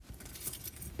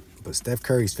But Steph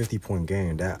Curry's 50-point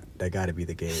game, that got to be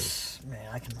the game. Man,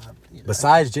 I cannot.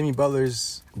 Besides Jimmy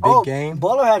Butler's big game.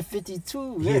 Butler had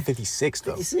 52. He had 56,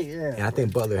 though. 56, yeah. And I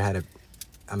think Butler had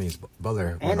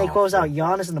Butler. And they closed out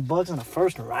Giannis and the Bucks in the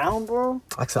first round, bro.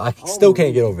 I still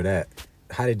can't get over that.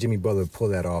 How did Jimmy Butler pull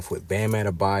that off with Bam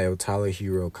Adebayo, Tyler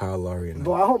Hero, Kyle Lowry?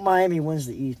 Bro, I hope Miami wins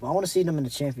the East. But I want to see them in the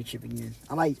championship again.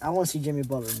 I want to see Jimmy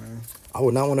Butler, man. I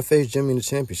would not want to face Jimmy in the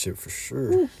championship for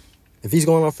sure. Ooh. If he's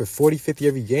going off for 40, 50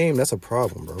 every game, that's a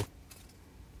problem, bro.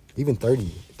 Even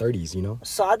 30s, you know?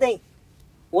 So I think,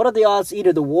 what are the odds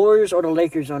either the Warriors or the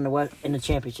Lakers on the West in the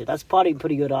championship? That's probably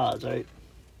pretty good odds, right?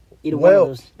 Either one of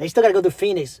those. They still got to go to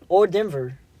Phoenix or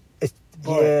Denver.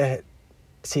 Yeah.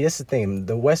 See, that's the thing.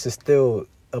 The West is still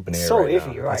up in the air so right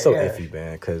iffy, now. right? It's so iffy,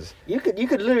 man. Because you could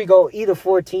literally go either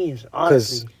 4 teams,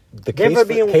 honestly. The case for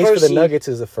the Nuggets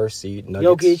is the first seed.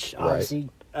 Nuggets, Jokic, obviously.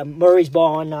 Murray's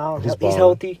balling now. He's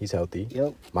healthy. He's healthy.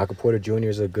 Yep. Michael Porter Jr.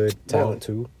 is a good talent,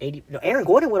 too. Aaron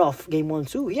Gordon went off game 1,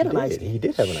 too. He had a nice game. He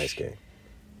did have a nice game.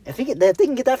 If they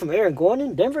can get that from Aaron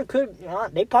Gordon, Denver could.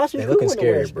 They possibly could win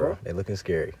the West, bro. They're looking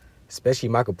scary. Especially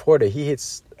Michael Porter. He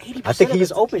hits 80% of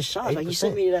his open shots. Like you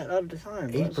sent me that other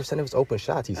time. 80% of his open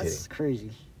shots he's hitting. That's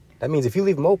crazy. That means if you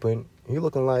leave him open, you're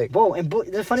looking like... Bro, and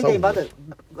the funny thing about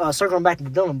circling back to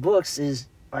Dylan Brooks is,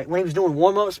 like, when he was doing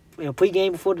warm-ups,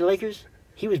 pre-game before the Lakers,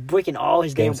 he was breaking all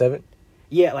his Game 7?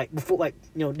 Yeah, like, before,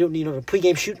 doing, the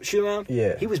pre-game shoot-around.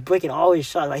 Yeah. He was breaking all his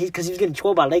shots. Like, because he was getting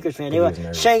trolled by Lakers fans. They were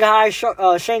like, Shanghai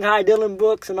Dylan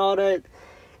Brooks and all that.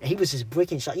 And he was just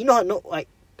breaking shots. You know how,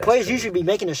 players usually be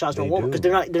making the shots on warm-up because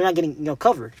they're not getting,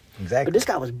 covered. Exactly. But this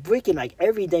guy was breaking,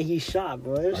 every day he shot,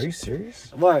 bro. Are you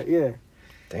serious? Right, yeah.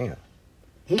 Damn.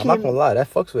 I'm not gonna lie,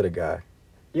 that fucks with a guy.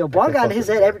 Yo, Braun got in his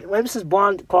head ever since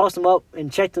Braun crossed him up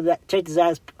and checked his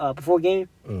ass before game.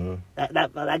 Mm-hmm.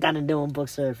 That got in Dylan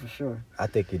Brooks' head for sure. I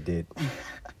think it did.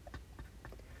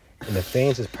 And the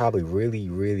fans is probably really,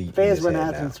 really. Fans been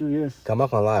after in 2 years. I'm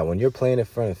not gonna lie, when you're playing in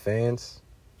front of fans,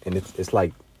 and it's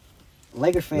like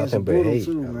Lakers fans are brutal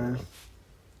too, man.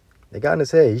 They got in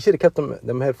his head. He should have kept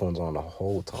them headphones on the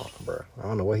whole time, bro. I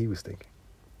don't know what he was thinking.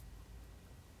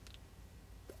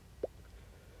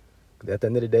 At the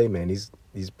end of the day, man, these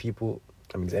people,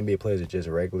 these NBA players are just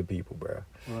regular people, bro.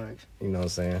 Right. You know what I'm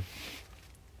saying?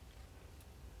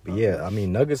 But yeah,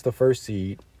 Nuggets the first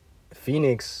seed.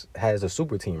 Phoenix has a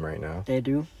super team right now. They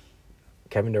do.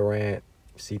 Kevin Durant,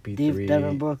 CP3.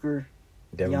 Devin Booker.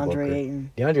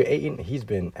 DeAndre Ayton, he's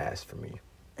been ass for me.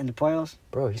 In the playoffs?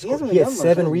 Bro, he had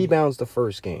 7 rebounds the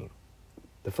first game.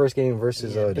 The first game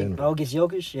versus Denver. Against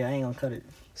Jokic? Yeah, I ain't gonna cut it.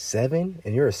 7?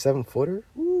 And you're a 7-footer?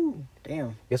 Ooh,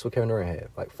 damn. Guess what Kevin Durant had?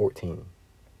 Like 14.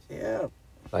 Yeah.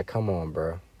 Like, come on,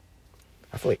 bro.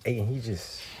 I feel like Ayton, he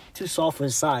just... Too soft for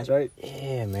his size, right?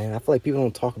 Yeah, man. I feel like people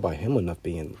don't talk about him enough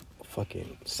being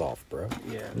fucking soft, bro.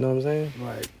 Yeah. You know what I'm saying?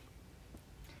 Right.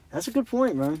 That's a good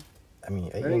point, man.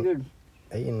 Ayton, very good.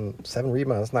 Ayton, 7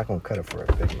 rebounds, that's not going to cut it for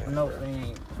a big man. No, they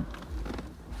ain't.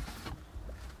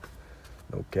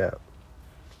 No cap.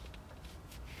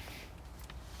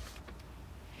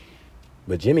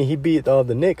 But Jimmy, he beat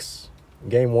the Knicks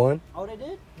game 1. Oh, they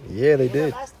did? Yeah, they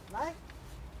did. Last night?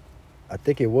 I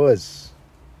think it was.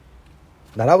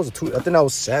 Now, I think that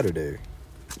was Saturday.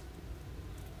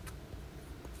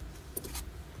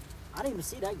 I didn't even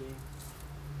see that game.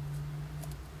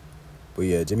 But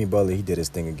yeah, Jimmy Butler, he did his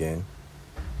thing again.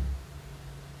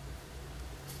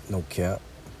 No cap.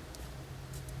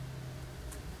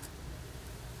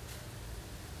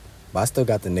 But I still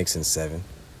got the Knicks in 7.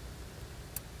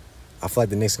 I feel like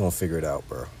the Knicks going to figure it out,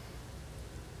 bro.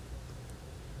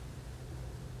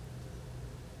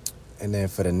 And then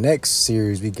for the next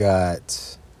series, we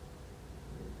got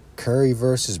Curry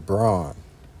versus Braun.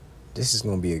 This is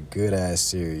going to be a good-ass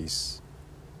series.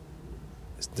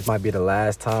 This might be the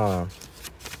last time,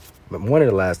 but one of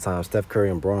the last times Steph Curry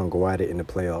and Braun go at it in the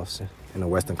playoffs in the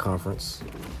Western Conference.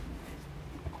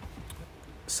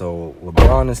 So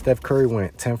LeBron and Steph Curry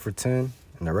went 10 for 10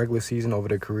 in the regular season over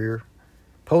their career.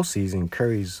 Postseason,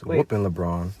 Curry's whooping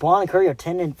LeBron. Braun and Curry are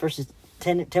 10 wins,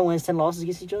 10 losses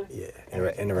against each other? Yeah,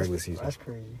 in the regular season. That's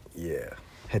crazy. Yeah,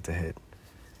 head-to-head.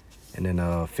 And then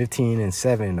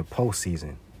 15-7 in the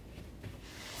postseason.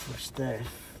 For Steph.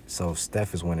 So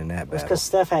Steph is winning that battle. That's because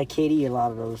Steph had KD a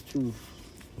lot of those, too.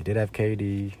 He did have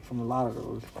KD. From a lot of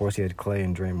those. Of course, he had Clay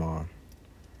and Draymond.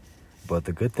 But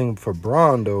the good thing for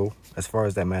Braun, though, as far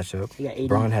as that matchup,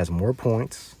 Braun has more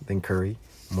points than Curry,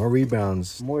 more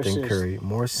rebounds than Curry,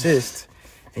 more assists,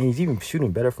 and he's even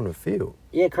shooting better from the field.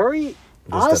 Yeah, Curry,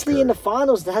 honestly, in the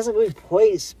finals, hasn't really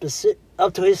played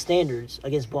up to his standards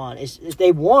against Braun.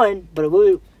 They won, but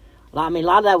I mean, a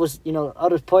lot of that was,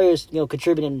 other players,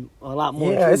 contributing a lot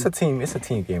more. Yeah, too. it's a team. It's a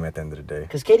team game at the end of the day.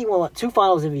 Because KD won 2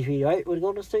 Finals MVP, right? With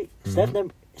Golden State. Mm-hmm.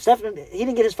 Steph, he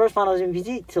didn't get his first Finals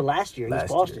MVP till last year against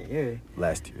Boston. Yeah.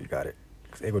 Last year, you got it.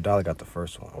 Because Iguodala got the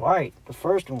first one. Right, the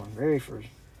first one, very first.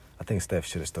 I think Steph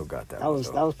should have still got that. That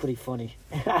was pretty funny.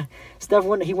 Steph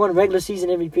won. He won regular season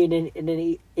MVP, and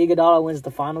then Iguodala wins the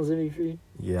Finals MVP.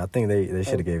 Yeah, I think they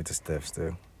should have gave it to Steph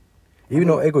still. Even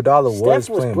though Iguodala was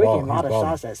playing ball, a lot of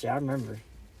shots that year. I remember.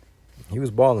 He was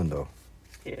balling though.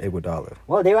 Yeah. Iguodala.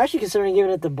 Well, they were actually considering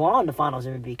giving it to Ball in the Finals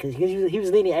MVP because he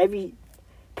was leading every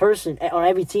person on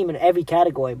every team in every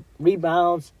category: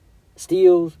 rebounds,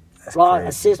 steals,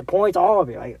 assists, points, all of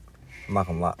it. Like, I'm not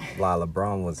gonna lie,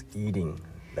 LeBron was eating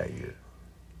that year.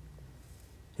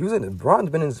 LeBron's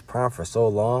been in his prime for so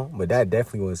long, but that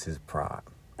definitely was his prime.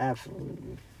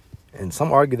 Absolutely. And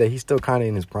some argue that he's still kind of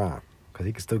in his prime because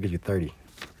he can still get you 30.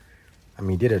 I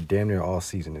mean, he did it damn near all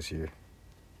season this year.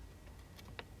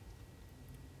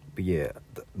 But yeah,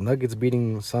 the Nuggets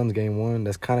beating Suns game 1,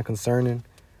 that's kind of concerning.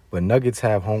 But Nuggets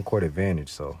have home court advantage,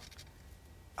 so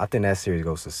I think that series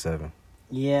goes to 7.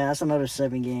 Yeah, that's another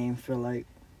 7 game. Feel like.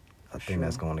 I think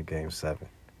that's going to game 7.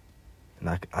 And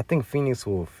I think Phoenix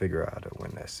will figure out how to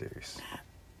win that series.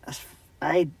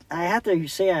 I have to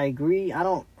say I agree. I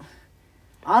don't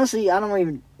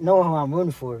even know who I'm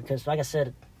rooting for because, like I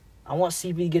said, I want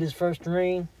CB to get his first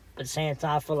ring. But at the same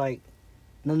time, I feel like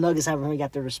the Nuggets haven't really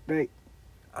got the respect.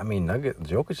 I mean,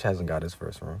 Jokic hasn't got his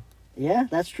first ring. Yeah,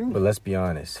 that's true. But let's be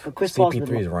honest. But Chris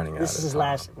CP3 is running out. This is his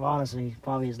last. Well, honestly,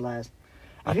 probably his last.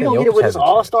 If you think don't get it Jokic with has his a chance.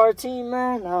 all-star team,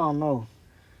 man, I don't know.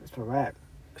 It's a wrap.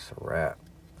 It's a wrap.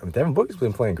 I mean, Devin Booker's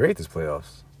been playing great this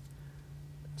playoffs.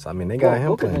 So, I mean, they got him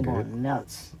Booker's playing been good. going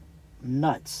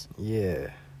nuts.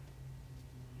 Yeah.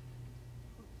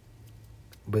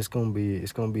 But it's gonna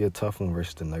be a tough one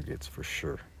versus the Nuggets for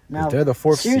sure. Now, they're the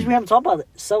 4th series seed. we haven't talked about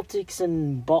Celtics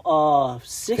and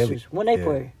Sixers. Philly. When they Yeah.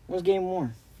 play? When's game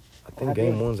 1? I think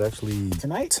game 1's actually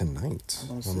Tonight? if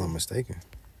I'm not mistaken.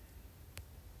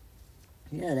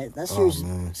 Yeah, that series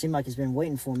man. seemed like it's been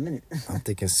waiting for a minute. I'm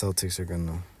thinking Celtics are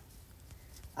gonna.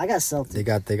 I got Celtics. They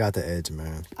got the edge,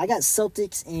 man. I got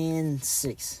Celtics in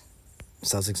 6.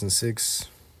 Celtics in 6.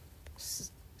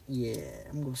 Yeah,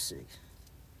 I'm going to go 6.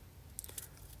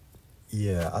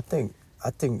 Yeah,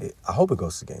 I hope it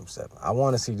goes to game 7. I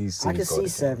want to see these series I can go see to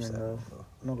 7, game 7 though.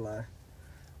 No lie.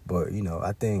 But,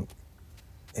 I think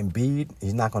Embiid,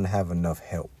 he's not going to have enough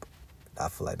help. I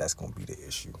feel like that's going to be the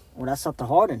issue. Well, that's up to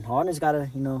Harden. Harden's got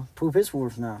to, prove his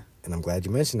worth now. And I'm glad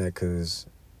you mentioned that because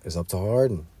it's up to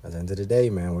Harden. At the end of the day,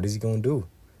 man, what is he going to do?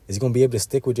 Is he going to be able to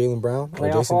stick with Jaylen Brown or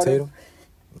Playoff Jason Harden? Tatum?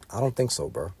 I don't think so,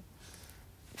 bro.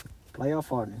 Playoff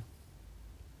Harden.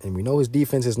 And we know his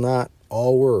defense is not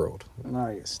all world.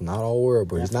 Right. It's not all world,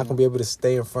 but he's not going to be able to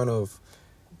stay in front of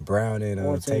Brown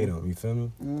and Tatum. You feel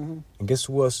me? Mm-hmm. And guess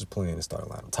who else is playing in the starting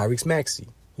lineup? Tyrese Maxey.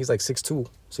 He's like 6'2",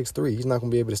 6'3". He's not going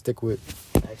to be able to stick with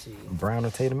Brown or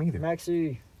Tatum either.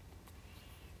 Maxey.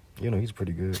 He's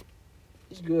pretty good.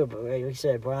 He's good, but like you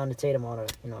said, Brown and Tatum on a,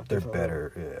 They're different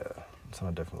better, yeah. It's on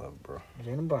a different level, bro.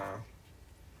 Jaylen Brown.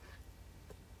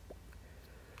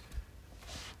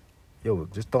 Yo,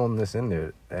 just throwing this in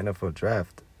there, the NFL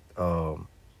draft. Yeah,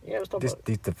 let's talk about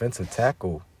This defensive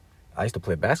tackle, I used to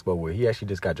play basketball with. He actually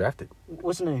just got drafted.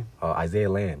 What's his name? Isaiah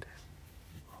Land.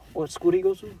 What school did he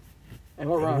go to? And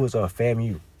what round? He was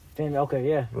FAMU. Okay,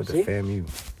 yeah. He was a FAMU.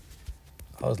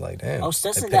 I was like, damn. Oh,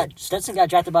 Stetson got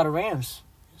drafted by the Rams.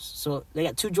 So they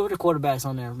got 2 Georgia quarterbacks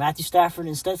on there, Matthew Stafford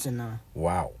and Stetson now.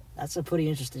 Wow. That's a pretty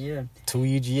interesting, yeah. 2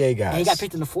 UGA guys. And he got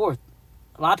picked in the 4th.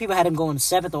 A lot of people had him going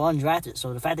 7th or undrafted.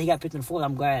 So the fact that he got picked in the 4th,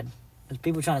 I'm glad. Because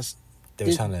people trying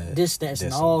to diss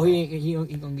Stetson. Oh, he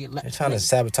gonna get They're trying to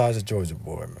sabotage the Georgia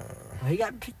boy, man. Well, he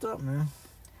got picked up, man.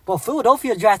 Well,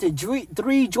 Philadelphia drafted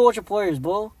 3 Georgia players,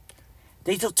 bro.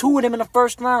 They took 2 of them in the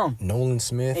first round. Nolan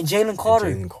Smith and Jalen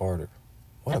Carter.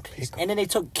 What a pick. And then they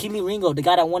took Keely Ringo, the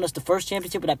guy that won us the first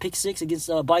championship with that pick 6 against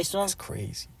Bison. That's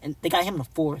crazy. And they got him in the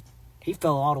 4th. He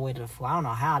fell all the way to the 4th. I don't know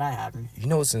how that happened. You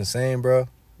know what's insane, bro?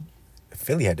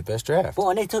 Philly had the best draft.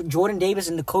 Well, and they took Jordan Davis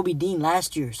and Kobe Dean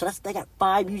last year. So they got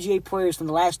 5 UGA players from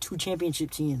the last 2 championship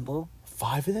teams, bro.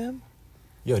 5 of them?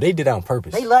 Yo, they did that on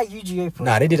purpose. They like UGA players.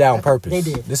 Nah, they did that on purpose. They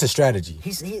did. This is a strategy.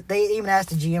 They even asked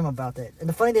the GM about that. And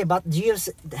the funny thing about the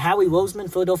GM, Howie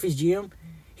Roseman, Philadelphia's GM,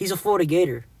 he's a Florida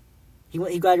Gator.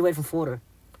 He graduated from Florida.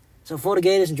 So Florida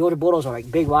Gators and Georgia Bulldogs are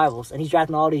like big rivals. And he's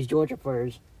drafting all these Georgia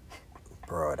players.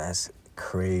 Bro, that's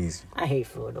crazy. I hate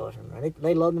Philadelphia, man.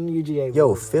 They love them UGA.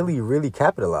 Yo, boys, Philly really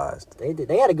capitalized. They did.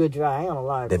 They had a good draft. I ain't gonna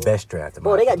lie. The best draft.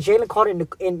 Bro, they got Jalen Carter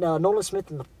and Nolan Smith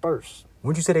in the 1st.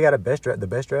 Would you say they got the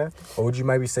best draft? Or would you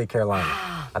maybe say Carolina?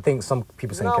 I think some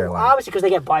people say Carolina. Obviously because they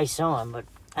get Bryce Young, but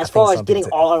as far as getting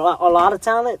a lot of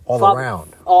talent. All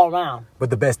around. But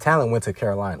the best talent went to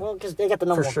Carolina. Well, because they got the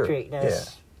number one pick. Yeah.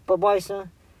 But Bryce Young,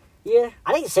 yeah.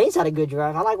 I think the Saints had a good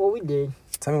draft. I like what we did.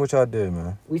 Tell me what y'all did,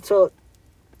 man. We took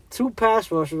 2 pass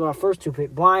rushers with our first 2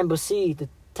 picks. Brian Basee, the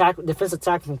defensive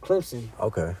tackle from Clemson.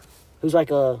 Okay. Who's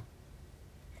like a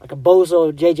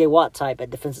Bozo J.J. Watt type at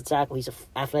defensive tackle. He's an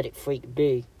athletic freak,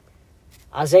 big.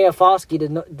 Isaiah Foskey,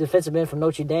 the defensive end from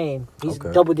Notre Dame. He's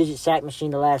a double-digit sack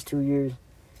machine the last 2 years.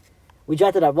 We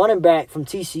drafted a running back from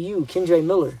TCU, Kendre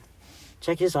Miller.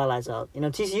 Check his highlights out. You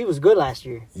know, TCU was good last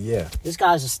year. Yeah. This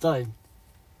guy's a stud.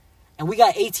 And we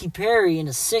got A.T. Perry in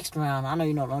the 6th round. I know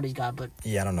you don't know this guy, but...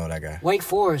 Yeah, I don't know that guy. Wake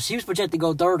Forest. He was projected to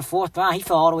go 3rd or 4th round. He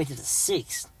fell all the way to the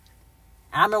 6th.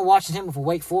 And I remember watching him for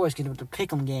Wake Forest getting the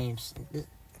pick'em games.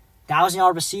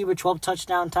 1,000-yard receiver,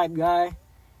 12-touchdown type guy.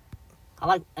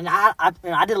 I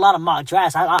did a lot of mock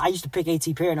drafts. I used to pick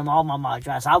A.T. Perry in all my mock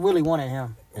drafts. I really wanted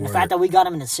him. And the fact that we got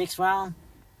him in the 6th round,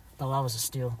 I thought that was a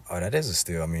steal. Oh, that is a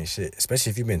steal. I mean, shit. Especially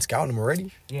if you've been scouting him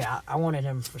already. Yeah, I wanted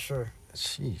him for sure.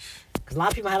 Sheesh. Because a lot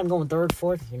of people had him going 3rd,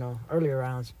 4th, you know, earlier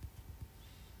rounds.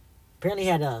 Apparently he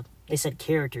had they said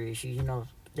character issues, you know.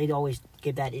 They'd always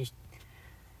give that issue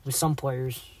with some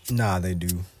players. Nah, they do.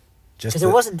 Because it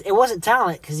wasn't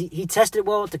talent. Because he tested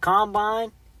well at the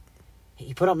combine.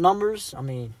 He put up numbers. I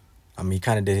mean, he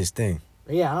kind of did his thing.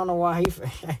 Yeah, I don't know why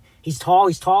he's tall.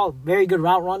 He's tall. Very good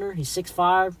route runner. He's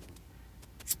 6'5".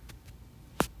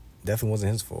 Definitely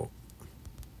wasn't his fault.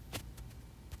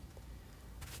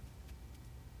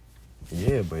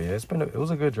 Yeah, but yeah, it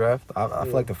was a good draft. I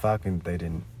feel like the Falcons, they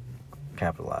didn't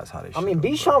capitalize how they should. I mean,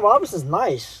 Bijan Robinson's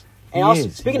nice. And also,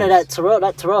 speaking of that,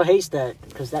 Terrell hates that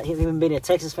because he even been a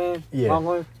Texas fan.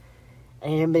 Yeah.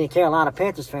 And he been a Carolina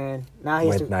Panthers fan. Now he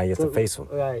has to face him.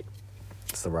 Right.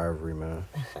 It's the rivalry, man.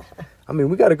 I mean,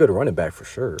 we got a good running back for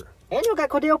sure. And you got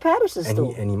Cordell Patterson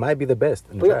still. And he might be the best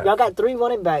in the draft. Y'all got 3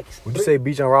 running backs. Would you say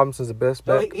Bijan Robinson's the best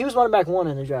back? No, he was running back 1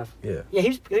 in the draft. Yeah. Yeah, he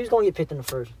was going to get picked in the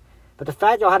 1st. But the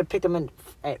fact y'all had to pick him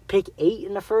at pick 8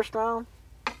 in the 1st round,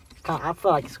 I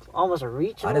feel like it's almost a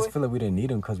reach. I just feel like we didn't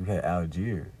need him because we had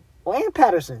Algier. Well, and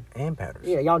Patterson.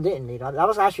 Yeah, y'all didn't need him. That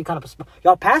was actually kind of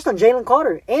y'all passed on Jalen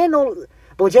Carter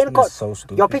but Jalen Carter. So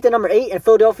stupid. Y'all picked at number 8, and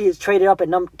Philadelphia traded up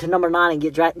to number 9 and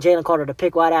get Jalen Carter to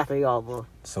pick right after y'all, bro.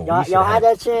 So y'all had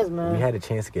that chance, man. We had a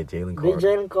chance to get Jalen Carter. Big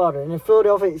Jalen Carter, and in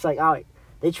Philadelphia, it's like, all right,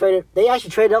 they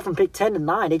actually traded up from pick 10 to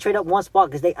 9. They traded up 1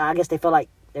 spot because I guess they felt like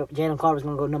Jalen Carter was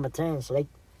gonna go number 10, so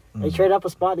they traded up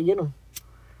a spot to get him.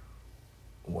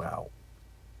 Wow,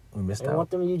 we missed out. They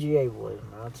want them UGA boys,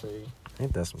 man. I'll tell you.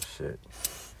 Ain't that some shit?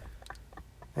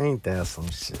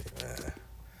 Man?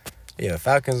 Yeah,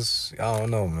 Falcons, I don't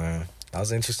know, man. That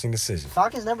was an interesting decision.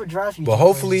 Falcons never draft you. But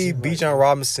hopefully, Bijan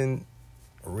Robinson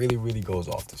really, really goes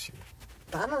off this year.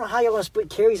 But I don't know how y'all going to split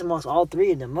carries amongst all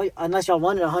 3 of them, unless y'all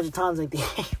won it 100 times like the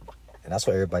game. And that's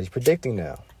what everybody's predicting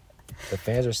now. The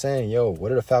fans are saying, "Yo,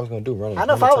 what are the Falcons gonna do? Run?" I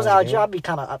know if I was Algier, I'd be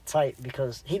kind of uptight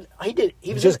because he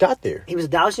just got there. He was a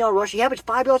 1,000-yard rush. He averaged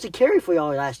 5 yards to carry for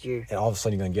y'all last year. And all of a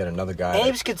sudden, you're gonna get another guy. And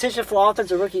he was contention for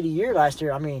offensive rookie of the year last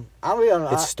year. I mean,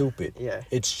 it's stupid. Yeah,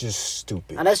 it's just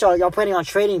stupid. Unless y'all planning on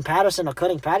trading Patterson or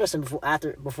cutting Patterson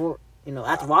after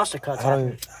roster cuts.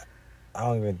 I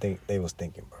don't even think they was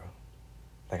thinking, bro.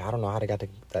 Like, I don't know how they got to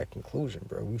that conclusion,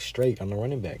 bro. We straight on the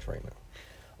running backs right now.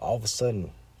 All of a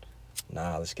sudden,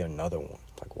 let's get another one.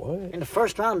 Like, what? In the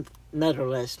 1st round,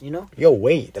 nevertheless, you know? Yo,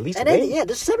 wait. At least wait. Yeah,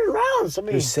 there's 7 rounds. I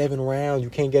mean, there's 7 rounds. You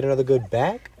can't get another good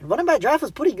back? Running back draft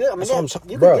was pretty good. I mean,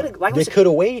 they could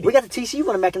have waited. We got the TCU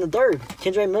running back in the 3rd,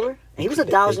 Kendre Miller. And he was a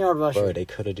 1,000-yard rusher. Bro, they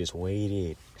could have just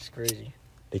waited. It's crazy.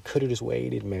 They could have just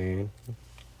waited, man.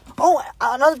 Oh,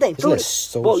 another thing. You know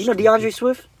DeAndre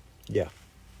Swift? Yeah.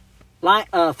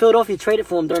 Philadelphia traded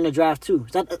for him during the draft, too.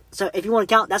 So if you want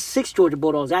to count, that's 6 Georgia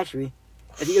Bulldogs, actually.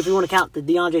 If you want to count the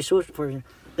DeAndre Swift version.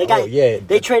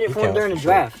 They traded for him during the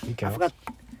draft. I forgot.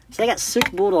 So they got 6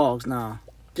 Bulldogs now,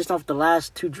 just off the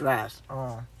last 2 drafts.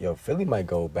 Yo, Philly might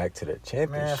go back to the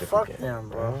championship. Man, fuck them,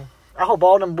 bro. I hope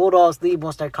all them Bulldogs leave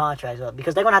once their contract's up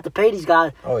because they're gonna have to pay these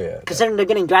guys. Oh yeah. Considering they're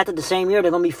getting drafted the same year,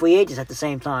 they're gonna be free agents at the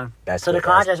same time. So the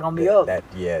contract's gonna be up.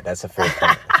 That's a fair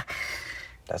point.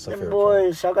 That's a fair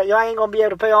boys, point. Y'all ain't gonna be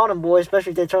able to pay all them boys,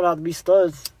 especially if they turn out to be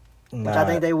studs, which I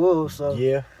think they will. So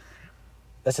yeah.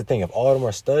 That's the thing. If all of them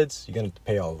are studs, you're going to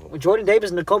pay all of them. Well, Jordan Davis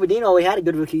and Kobe Dino, we had a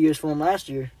good rookie years for him last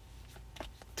year.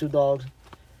 2 dogs.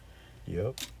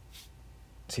 Yep.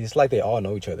 See, it's like they all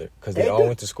know each other because they all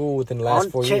went to school within the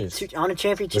last 4 years. On a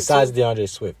championship Besides DeAndre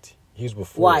Swift. He was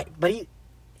before. Right, but he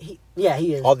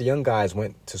is. All the young guys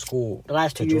went to school the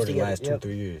last 2 years together. The last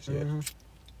 2-3 years, yeah. Mm-hmm.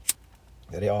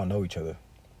 They all know each other.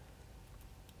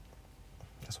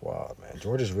 That's wild, man.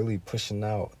 Georgia's really pushing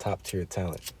out top-tier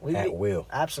talent at will.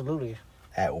 Absolutely.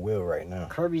 At will right now.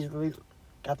 Kirby's really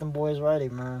got them boys ready,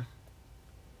 man.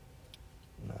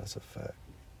 No, that's a fact.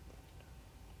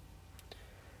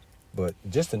 But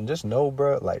just know,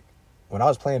 bro, like, when I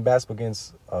was playing basketball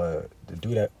against the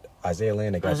dude that Isaiah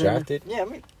Land that got drafted,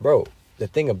 bro, the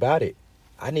thing about it,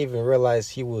 I didn't even realize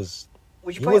he wasn't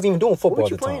even doing football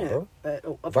at the time, bro.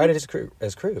 Right at his crib.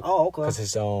 Oh, okay. Because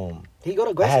his he go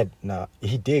to Grayson?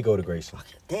 He did go to Grayson.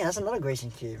 Damn, that's another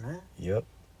Grayson kid, man. Yep.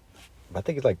 I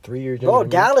think it's like 3 years. Bro,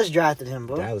 Dallas drafted him,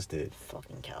 bro. Dallas did.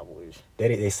 Fucking Cowboys.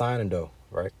 They signed him though,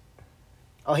 right?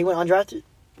 Oh, he went undrafted?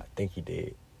 I think he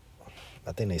did.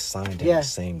 I think they signed him the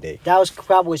same day. Dallas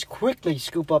Cowboys quickly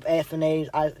scoop up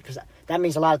FNAs because that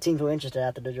means a lot of teams were interested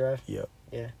after the draft. Yep.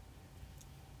 Yeah.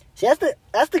 See,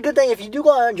 that's the good thing. If you do go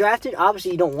undrafted,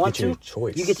 obviously you don't want to.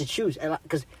 Choice. You get to choose,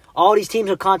 because all these teams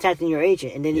are contacting your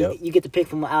agent, and then you get to pick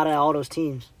from out of all those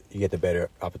teams. You get the better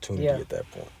opportunity at that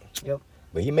point. Yep.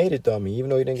 But he made it though. I mean, even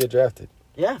though he didn't get drafted.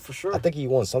 Yeah, for sure. I think he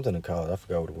won something in college. I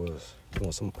forgot what it was. He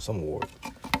won some award.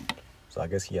 So I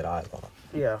guess he had eyes on him.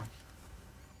 Yeah.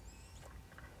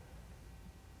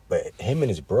 But him and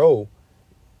his bro,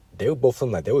 they were both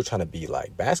feeling like they were trying to be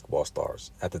like basketball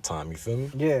stars at the time. You feel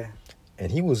me? Yeah.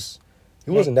 And he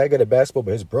wasn't that good at basketball,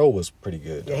 but his bro was pretty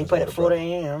good. Yeah, he played at Florida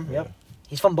A&M. Yep. Yeah.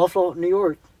 He's from Buffalo, New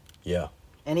York. Yeah.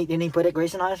 And he played at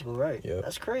Grayson High School, right? Yeah.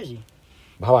 That's crazy.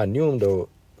 But how I knew him though.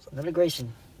 Another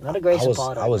Grayson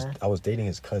I was dating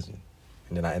his cousin,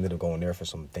 and then I ended up going there for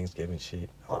some Thanksgiving shit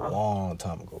a long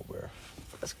time ago, bro.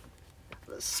 That's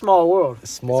a small world.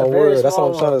 It's small world. That's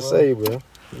what I'm trying to say, bro.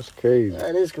 It's crazy.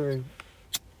 That is crazy.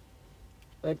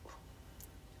 But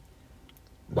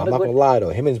I'm not gonna lie though,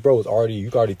 him and his bro was already. You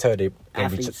can already tell they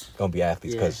gonna be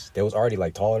athletes because they was already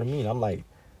like taller than me, and I'm like,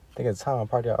 I think at the time I'm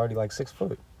probably already like 6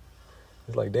 foot.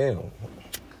 It's like damn.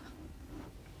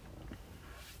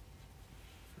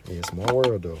 Yeah, small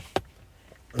world though.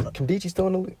 Kendichi still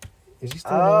in the league? Is he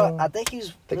still? I think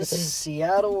he's in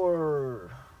Seattle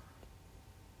or.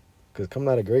 Because coming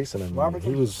out of Grayson, I mean,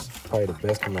 he was probably the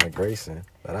best coming out of Grayson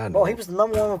that I know. Oh, he was the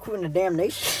number one recruit in the damn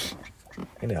nation.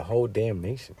 In that whole damn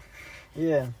nation.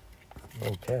 Yeah.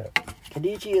 No cap.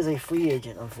 Kendichi is a free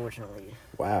agent, unfortunately.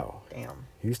 Wow. Damn.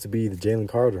 He used to be the Jalen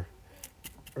Carter.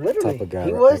 Literally. Type of guy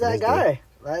he was that guy.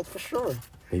 That's for sure.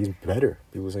 He's better.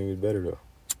 People saying he's better, though.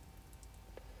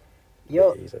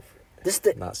 Yo, he's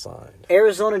not signed.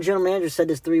 Arizona general manager said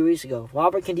this 3 weeks ago.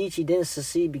 Robert Kendichi didn't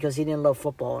succeed because he didn't love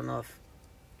football enough.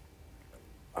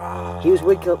 He was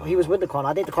with the Cardinals.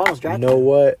 I think the Cardinals drafted him. You know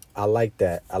what? I like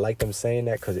that. I like them saying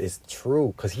that because it's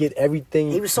true. Because he had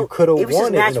everything you could have wanted. He was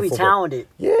just naturally talented.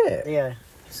 Yeah. Yeah.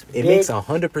 It makes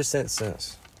 100%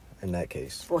 sense in that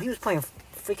case. Well, he was playing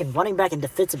freaking running back and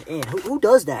defensive end. Who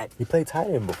does that? He played tight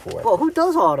end before. Well, who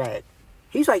does all that?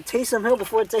 He's like Taysom Hill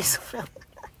before Taysom Hill.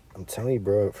 I'm telling you,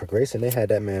 bro. For Grayson, they had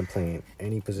that man playing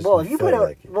any position. Well, if you put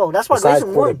that's why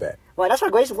Grayson won. Well, that's why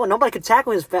Grayson won. Nobody could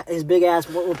tackle his big ass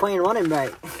with playing running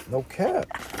back. No cap.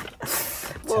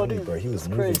 Tell me, bro. He was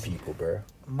moving people, bro.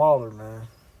 Mauler, man.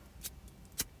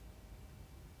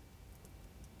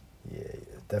 Yeah,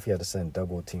 definitely had to send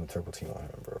double team, triple team on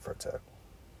him, bro, for a tackle.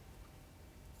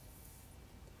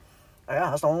 Yeah,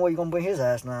 that's the only way you're gonna bring his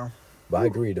ass now. But I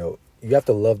agree, though. You have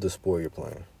to love the sport you're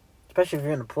playing, especially if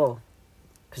you're in the pro.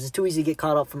 Because it's too easy to get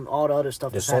caught up from all the other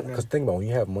stuff that's happening. Because think about it, when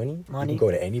you have money, you can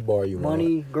go to any bar you want.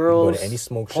 Money, girls, you can go to any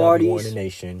smoke shop you want in the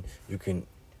nation. You can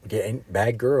get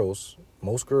bad girls,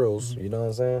 most girls, you know what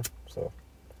I'm saying? So,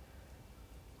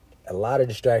 a lot of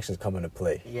distractions come into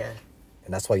play. Yeah.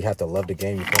 And that's why you have to love the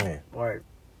game you're playing. Right.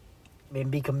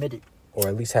 And be committed. Or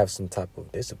at least have some type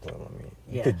of discipline, I mean.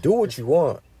 You could do what you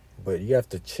want, but you have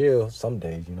to chill some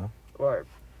days, you know? Right.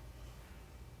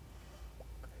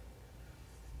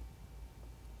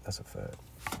 That's a fact.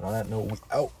 On that note, we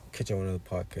out. Catch you on another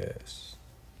podcast.